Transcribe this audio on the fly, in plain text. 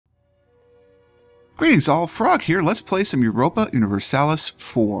Greetings all, Frog here. Let's play some Europa Universalis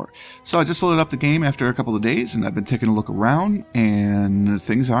 4. So I just loaded up the game after a couple of days, and I've been taking a look around, and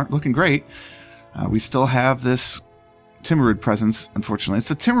things aren't looking great. We still have this Timurid presence, unfortunately. It's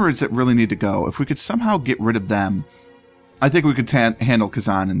the Timurids that really need to go. If we could somehow get rid of them, I think we could handle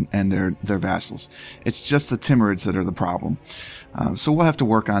Kazan and their vassals. It's just the Timurids that are the problem. So we'll have to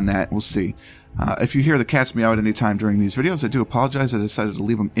work on that. We'll see. If you hear the cats meow at any time during these videos, I do apologize. I decided to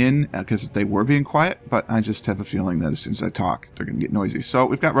leave them in because they were being quiet, but I just have a feeling that as soon as I talk, they're going to get noisy. So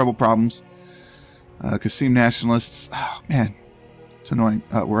we've got rebel problems. Qasim nationalists. Oh, man. It's annoying.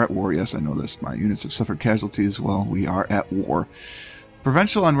 We're at war. Yes, I know this. My units have suffered casualties. Well, we are at war.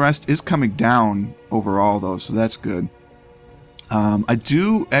 Provincial unrest is coming down overall, though, so that's good. I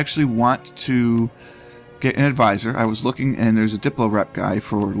do actually want to get an advisor. I was looking, and there's a Diplo rep guy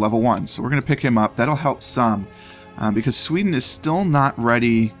for level 1, so we're going to pick him up. That'll help some, because Sweden is still not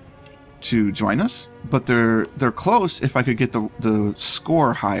ready to join us, but they're close if I could get the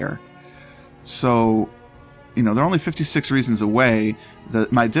score higher. So, you know, they're only 56 reasons away.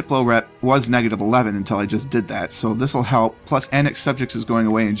 My Diplo rep was -11 until I just did that, so this will help. Plus, Annex Subjects is going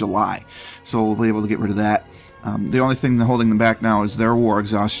away in July, so we'll be able to get rid of that. The only thing holding them back now is their war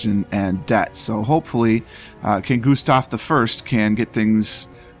exhaustion and debt. So hopefully, King Gustav I can get things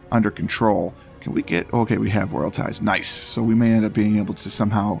under control. Can we get... Okay, we have royal ties. Nice. So we may end up being able to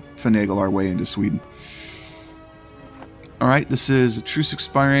somehow finagle our way into Sweden. Alright, this is a truce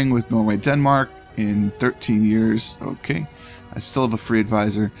expiring with Norway, Denmark in 13 years. Okay. I still have a free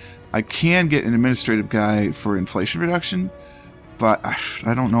advisor. I can get an administrative guy for inflation reduction, but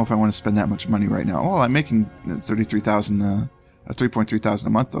I don't know if I want to spend that much money right now. Well, I'm making 33,000, 3,300 a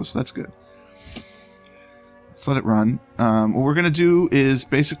month though, so that's good. Let's let it run. What we're gonna do is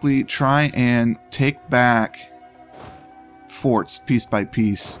basically try and take back forts piece by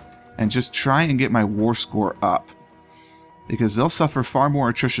piece, and just try and get my war score up, because they'll suffer far more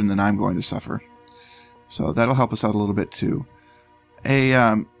attrition than I'm going to suffer. So that'll help us out a little bit too. Hey,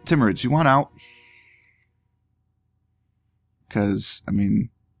 Timurids, you want out? Because, I mean,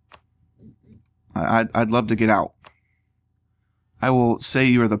 I'd love to get out. I will say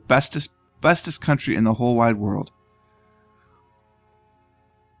you are the bestest country in the whole wide world.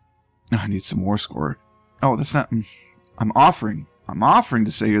 Oh, I need some war score. Oh, that's not... I'm offering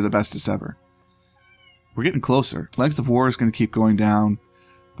to say you're the bestest ever. We're getting closer. Length of war is going to keep going down.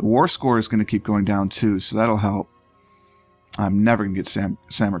 The war score is going to keep going down too, so that'll help. I'm never going to get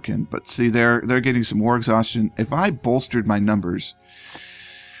Samarkand, but see, they're getting some war exhaustion. If I bolstered my numbers,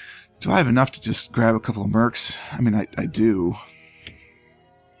 do I have enough to just grab a couple of mercs? I mean, I do.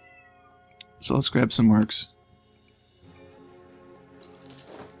 So let's grab some mercs.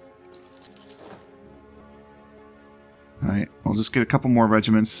 Alright, we'll just get a couple more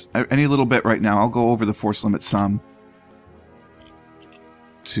regiments. Any little bit right now. I'll go over the force limit some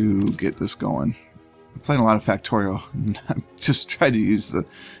to get this going. I'm playing a lot of Factorio, and I'm just trying to use the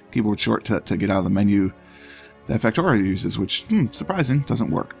keyboard shortcut to get out of the menu that Factorio uses, which, surprising, doesn't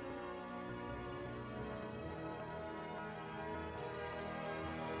work.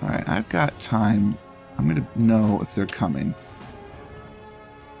 Alright, I've got time. I'm going to know if they're coming.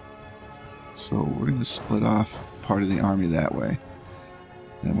 So we're going to split off part of the army that way.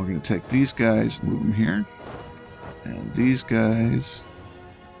 Then we're going to take these guys, move them here, and these guys...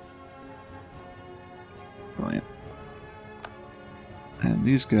 Brilliant. And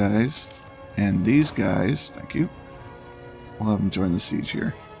these guys, thank you. We'll have them join the siege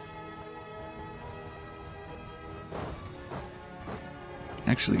here.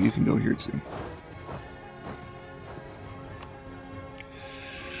 Actually, you can go here too.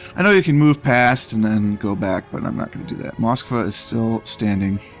 I know you can move past and then go back, but I'm not going to do that. Moskva is still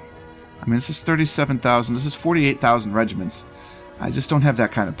standing. I mean, this is 37,000. This is 48,000 regiments. I just don't have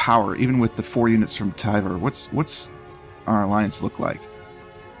that kind of power, even with the 4 units from Tiver. What's our alliance look like?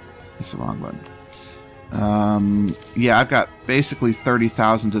 It's the wrong button. Yeah, I've got basically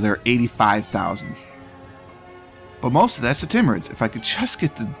 30,000 to their 85,000. But most of that's the Timurids. If I could just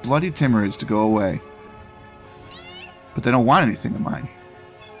get the bloody Timurids to go away. But they don't want anything of mine.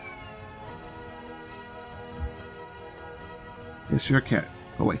 Yes, you're a cat.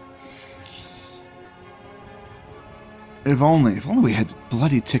 Go away. If only we had the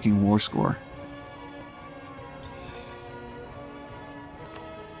bloody ticking war score.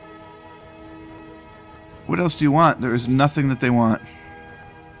 What else do you want? There is nothing that they want.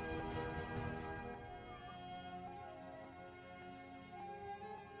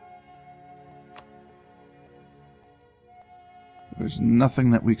 There's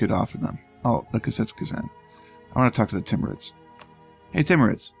nothing that we could offer them. Oh, look, that's Kazan. I want to talk to the Timurids. Hey,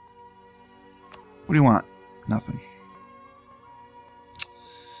 Timurids. What do you want? Nothing.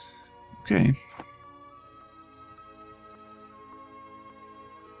 Okay.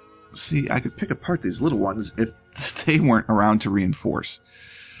 See, I could pick apart these little ones if they weren't around to reinforce.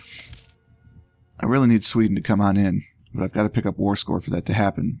 I really need Sweden to come on in, but I've got to pick up war score for that to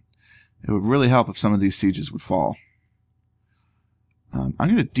happen. It would really help if some of these sieges would fall. I'm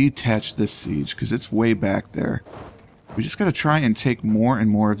going to detach this siege because it's way back there. We just got to try and take more and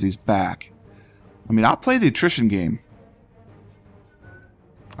more of these back. I mean, I'll play the attrition game.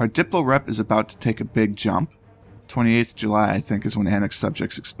 Our Diplo rep is about to take a big jump. 28th July, I think, is when Annex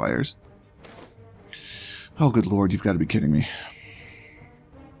Subjects expires. Oh, good lord, you've got to be kidding me.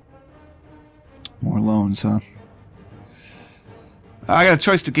 More loans, huh? I got a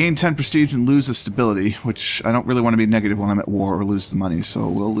choice to gain 10 prestige and lose the stability, which I don't really want to be negative while I'm at war or lose the money, so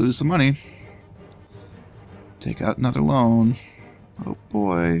we'll lose the money. Take out another loan. Oh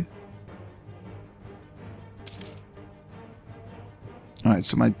boy. Alright,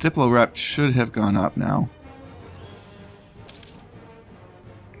 so my Diplo rep should have gone up now.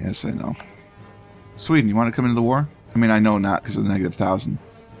 Yes, I know. Sweden, you want to come into the war? I mean, I know not because of the negative 1,000.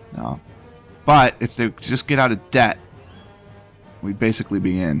 No. But if they just get out of debt, we'd basically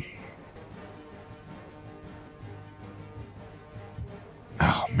be in.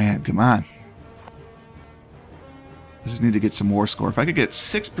 Oh, man, come on. I just need to get some war score. If I could get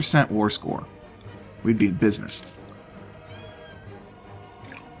 6% war score, we'd be in business.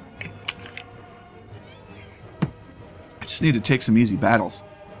 I just need to take some easy battles.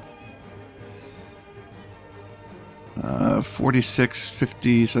 46,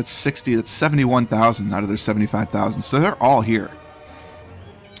 50, so that's 60, that's 71,000 out of their 75,000. So they're all here.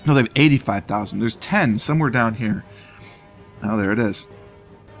 No, they have 85,000. There's 10 somewhere down here. Oh, there it is.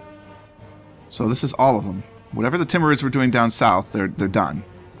 So this is all of them. Whatever the Timurids were doing down south, they're done.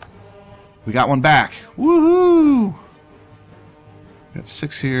 We got one back. Woohoo! Got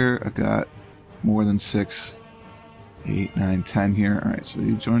 6 here. I've got more than 6. 8, 9, 10 here. Alright, so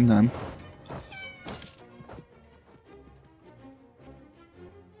you join them.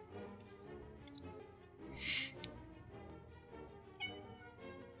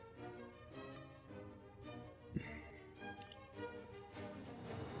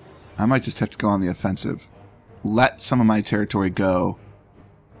 I might just have to go on the offensive. Let some of my territory go.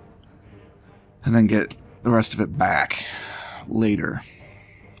 And then get the rest of it back later.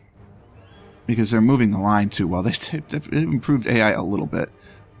 Because they're moving the line too well. They've improved AI a little bit.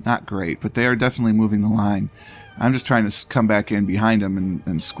 Not great, but they are definitely moving the line. I'm just trying to come back in behind them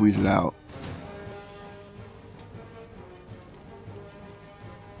and squeeze it out.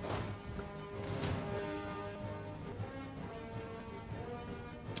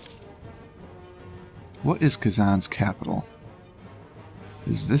 What is Kazan's capital?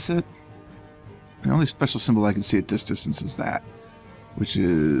 Is this it? The only special symbol I can see at this distance is that. Which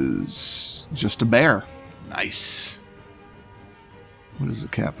is just a bear. Nice. What is the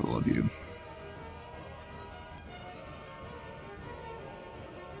capital of you?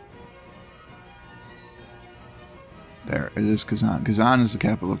 There, it is Kazan. Kazan is the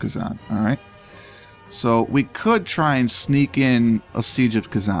capital of Kazan. Alright. So we could try and sneak in a siege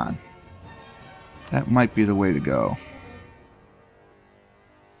of Kazan. That might be the way to go.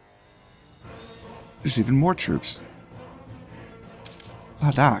 There's even more troops.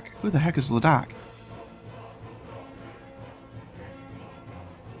 Ladakh. Who the heck is Ladakh?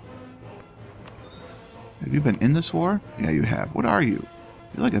 Have you been in this war? Yeah, you have. What are you?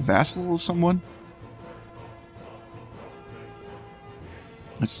 You're like a vassal of someone?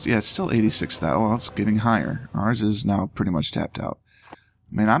 It's still 86,000. Well, it's getting higher. Ours is now pretty much tapped out.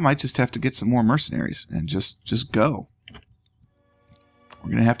 I mean, I might just have to get some more mercenaries and just go. We're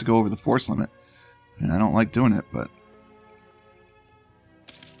going to have to go over the force limit. And I don't like doing it, but...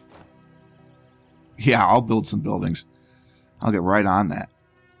 yeah, I'll build some buildings. I'll get right on that.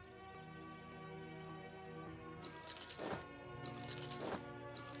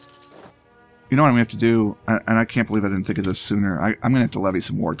 You know what I'm going to have to do? And I can't believe I didn't think of this sooner. I'm going to have to levy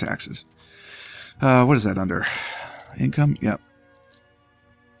some war taxes. What is that under? Income? Yep.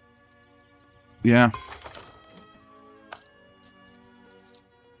 Yeah.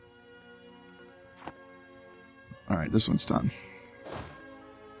 Alright, this one's done.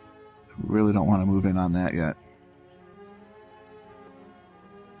 I really don't want to move in on that yet.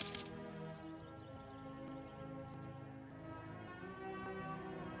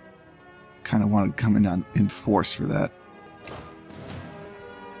 Kind of want to come in force for that.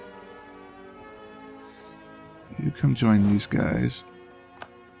 You come join these guys.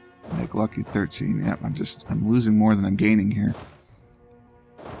 Make lucky 13. Yep, I'm losing more than I'm gaining here.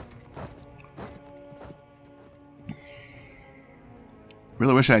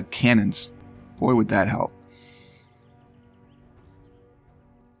 Really wish I had cannons. Boy, would that help.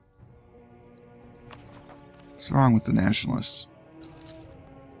 What's wrong with the nationalists?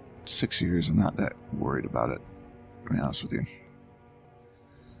 6 years, I'm not that worried about it, to be honest with you.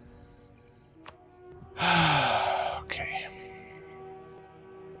 Okay.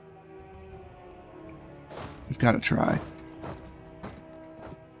 We've got to try.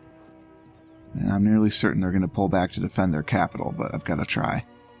 And I'm nearly certain they're going to pull back to defend their capital, but I've got to try.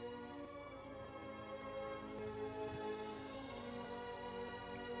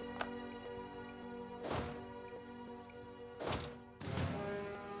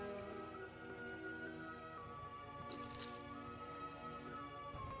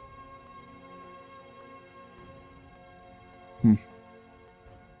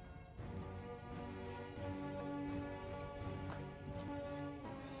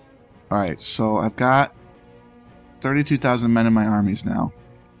 Alright, so I've got 32,000 men in my armies now.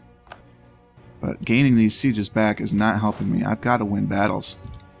 But gaining these sieges back is not helping me. I've got to win battles.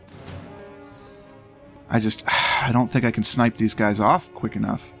 I don't think I can snipe these guys off quick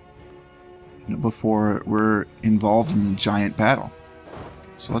enough, you know, before we're involved in a giant battle.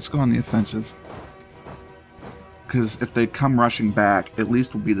 So let's go on the offensive. Because if they come rushing back, at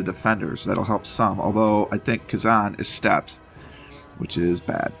least we'll be the defenders. That'll help some. Although I think Kazan is steps, which is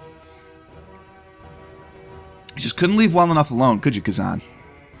bad. You just couldn't leave well enough alone, could you, Kazan?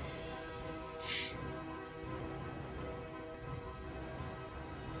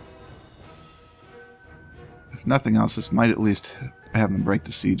 If nothing else, this might at least have them break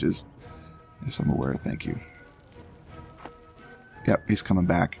the sieges. Yes, I'm aware, thank you. Yep, he's coming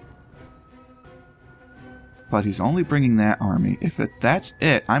back. But he's only bringing that army. If that's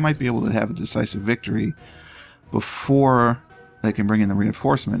it, I might be able to have a decisive victory before they can bring in the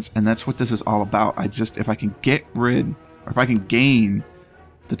reinforcements, and that's what this is all about. If I can get rid, or if I can gain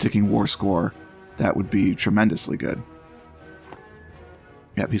the ticking war score, that would be tremendously good.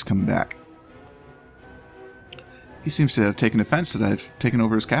 Yep, he's coming back. He seems to have taken offense that I've taken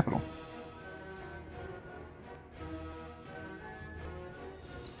over his capital.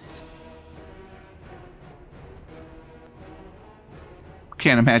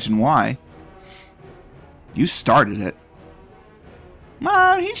 Can't imagine why. You started it.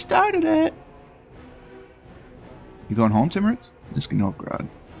 Mom, he started it. You going home, Timurids? Niski Novgorod.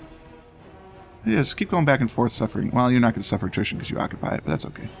 Yeah, just keep going back and forth suffering. Well, you're not going to suffer attrition because you occupy it, but that's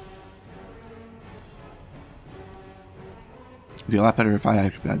okay. It'd be a lot better if I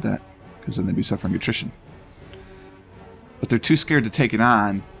occupied that, because then they'd be suffering attrition. But they're too scared to take it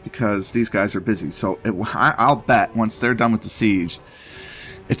on because these guys are busy. So I'll bet once they're done with the siege,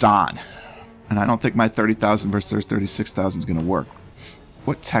 it's on. And I don't think my 30,000 versus their 36,000 is going to work.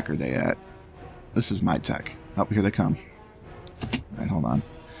 What tech are they at? This is my tech. Oh, here they come. Alright, hold on.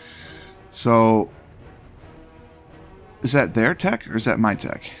 So, is that their tech or is that my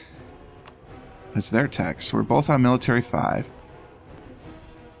tech? It's their tech. So we're both on military 5.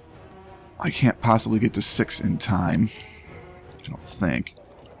 I can't possibly get to 6 in time. I don't think.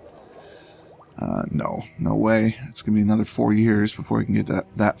 No. No way. It's going to be another 4 years before we can get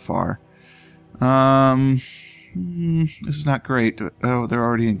that far. This is not great. Oh, they're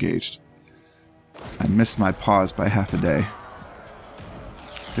already engaged. I missed my pause by half a day.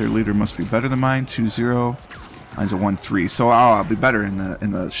 Their leader must be better than mine. 2-0. Mine's a 1-3. So I'll be better in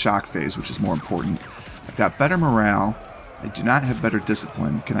the shock phase, which is more important. I've got better morale. I do not have better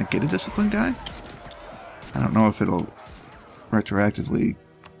discipline. Can I get a discipline guy? I don't know if it'll retroactively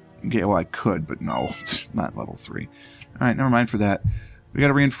get. Well, I could, but no, not level 3. All right, never mind for that. We got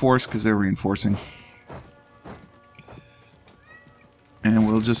to reinforce because they're reinforcing. And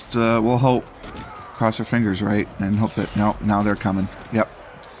we'll just, we'll hope, cross our fingers, right? And hope that, no, now they're coming. Yep.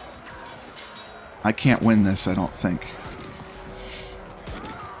 I can't win this, I don't think.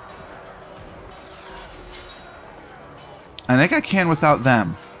 I think I can without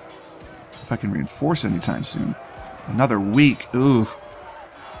them. If I can reinforce anytime soon. Another week, ooh.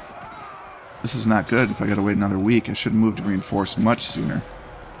 This is not good if I gotta wait another week. I should move to reinforce much sooner.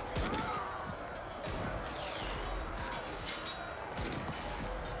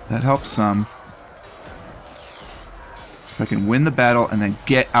 That helps some. If I can win the battle and then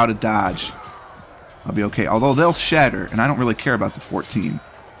get out of dodge, I'll be okay. Although they'll shatter, and I don't really care about the 14.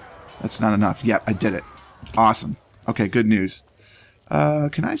 That's not enough. Yep, I did it. Awesome. Okay, good news.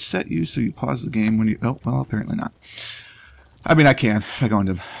 Can I set you so you pause the game when you... Oh, well, apparently not. I mean, I can if I go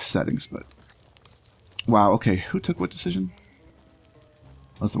into settings, but... Wow, okay. Who took what decision?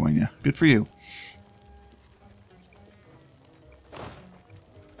 Lithuania. Good for you.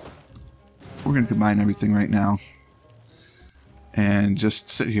 We're going to combine everything right now. and just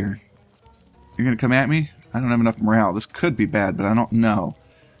sit here. You're going to come at me? I don't have enough morale. This could be bad, but I don't know.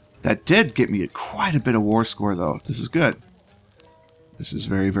 That did get me quite a bit of war score, though. This is good. This is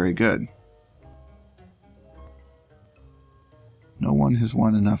very, very good. No one has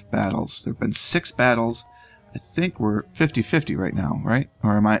won enough battles. There have been 6 battles. I think we're 50-50 right now, right?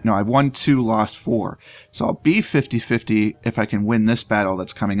 Or am I? No, I've won 2, lost 4. So I'll be 50-50 if I can win this battle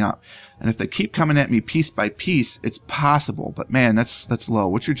that's coming up. And if they keep coming at me piece by piece, it's possible. But man, that's low.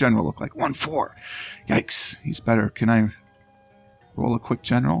 What's your general look like? 1-4. Yikes. He's better. Can I roll a quick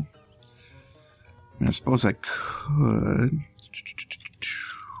general? I mean, I suppose I could.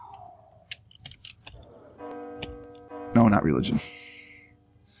 No, not religion.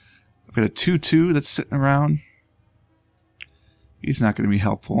 I've got a 2-2 that's sitting around. He's not going to be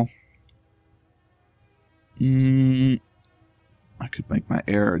helpful. I could make my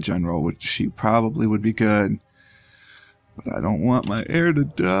heir a general, which she probably would be good. But I don't want my heir to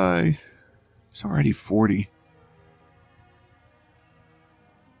die. He's already 40.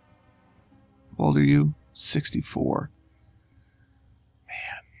 How old are you? 64.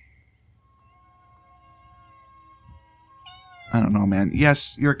 I don't know, man.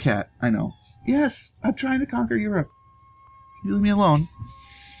 Yes, you're a cat. I know. Yes, I'm trying to conquer Europe. You leave me alone.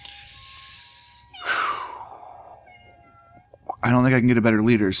 I don't think I can get a better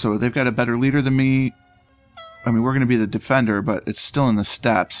leader. So they've got a better leader than me. I mean, we're going to be the defender, but it's still in the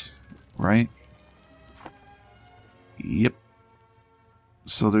steppes, right? Yep.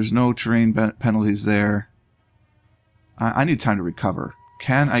 So there's no terrain penalties there. I need time to recover.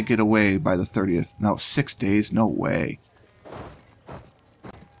 Can I get away by the 30th? No, 6 days? No way.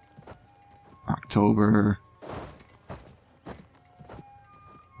 October.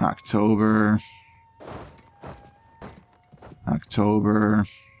 October. October.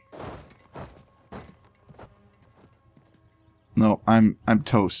 No, I'm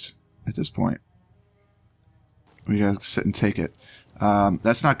toast at this point. We gotta sit and take it.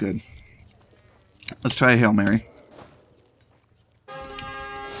 That's not good. Let's try a Hail Mary.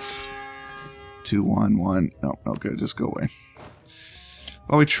 2, 1, 1. No, no good. Just go away.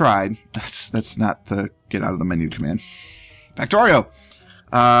 Well, we tried. That's not the get out of the menu command. Factorio!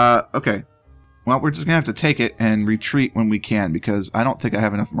 Okay. Well, we're just gonna have to take it and retreat when we can, because I don't think I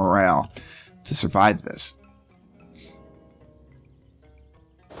have enough morale to survive this.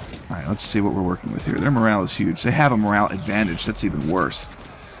 Alright, let's see what we're working with here. Their morale is huge. They have a morale advantage. That's even worse.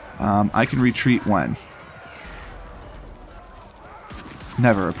 I can retreat when?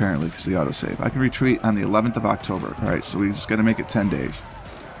 Never, apparently, because the autosave. I can retreat on the 11th of October. Alright, so we just gotta make it 10 days.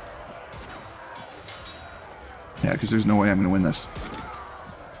 Yeah, because there's no way I'm going to win this.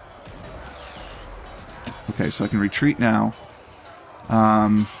 Okay, so I can retreat now.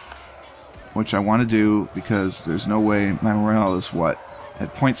 Which I want to do because there's no way my morale is what?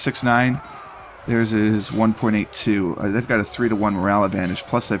 At 0.69? Theirs is 1.82. They've got a 3-to-1 morale advantage,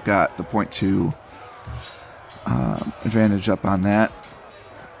 plus they've got the 0.2 advantage up on that.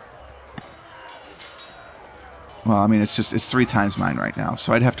 Well, I mean, it's 3 times mine right now.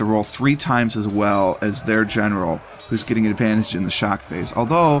 So I'd have to roll 3 times as well as their general, who's getting an advantage in the shock phase.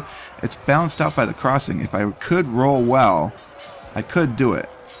 Although, it's balanced out by the crossing. If I could roll well, I could do it.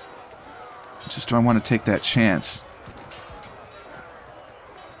 Just do I want to take that chance?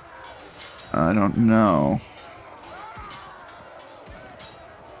 I don't know.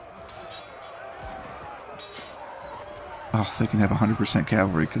 Oh, they can have 100%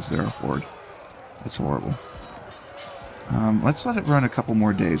 cavalry because they're a horde. That's horrible. Let's let it run a couple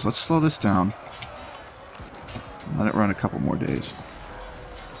more days. Let's slow this down. Let it run a couple more days.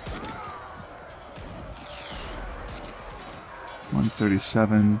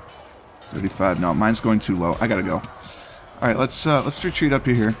 137, 35. No, mine's going too low. I gotta go. All right, let's retreat up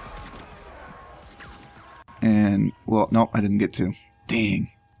to here. And well, nope, I didn't get to. Dang.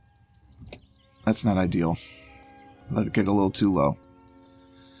 That's not ideal. Let it get a little too low.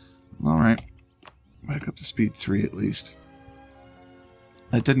 All right. Back up to speed 3 at least.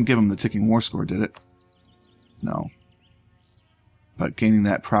 That didn't give him the ticking war score, did it? No. But gaining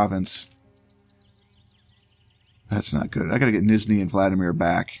that province... That's not good. I gotta get Nizhny and Vladimir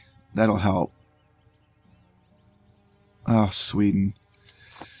back. That'll help. Oh, Sweden.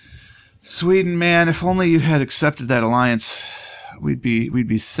 Sweden, man, if only you had accepted that alliance, we'd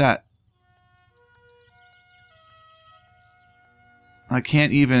be set. I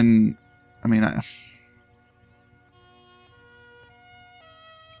can't even... I mean,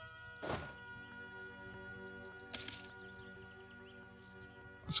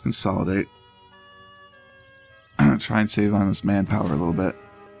 let's consolidate. Try and save on this manpower a little bit.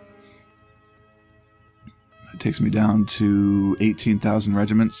 I takes me down to 18,000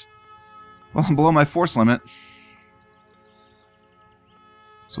 regiments. Well, I'm below my force limit.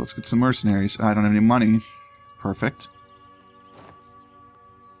 So let's get some mercenaries. I don't have any money. Perfect.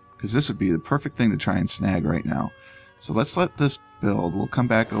 Because this would be the perfect thing to try and snag right now. So let's let this build. We'll come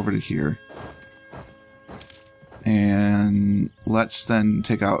back over to here. And let's then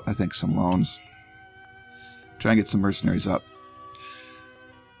take out, I think, some loans. Try and get some mercenaries up.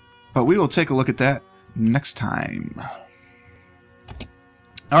 But we will take a look at that next time.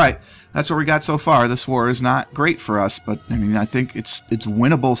 Alright, that's what we got so far. This war is not great for us, but I mean, I think it's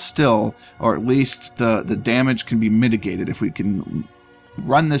winnable still, or at least the damage can be mitigated if we can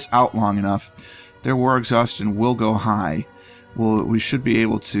run this out long enough. Their war exhaustion will go high. Well, we should be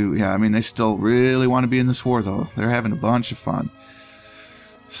able to, yeah, I mean, they still really want to be in this war, though. They're having a bunch of fun.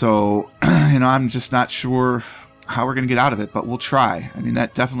 So, you know, I'm just not sure how we're going to get out of it, but we'll try. I mean,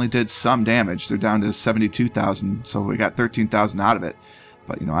 that definitely did some damage. They're down to 72,000, so we got 13,000 out of it.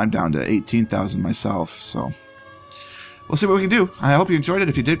 But, you know, I'm down to 18,000 myself, so we'll see what we can do. I hope you enjoyed it.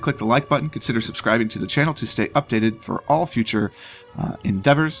 If you did, click the like button. Consider subscribing to the channel to stay updated for all future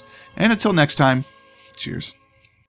endeavors. And until next time, cheers.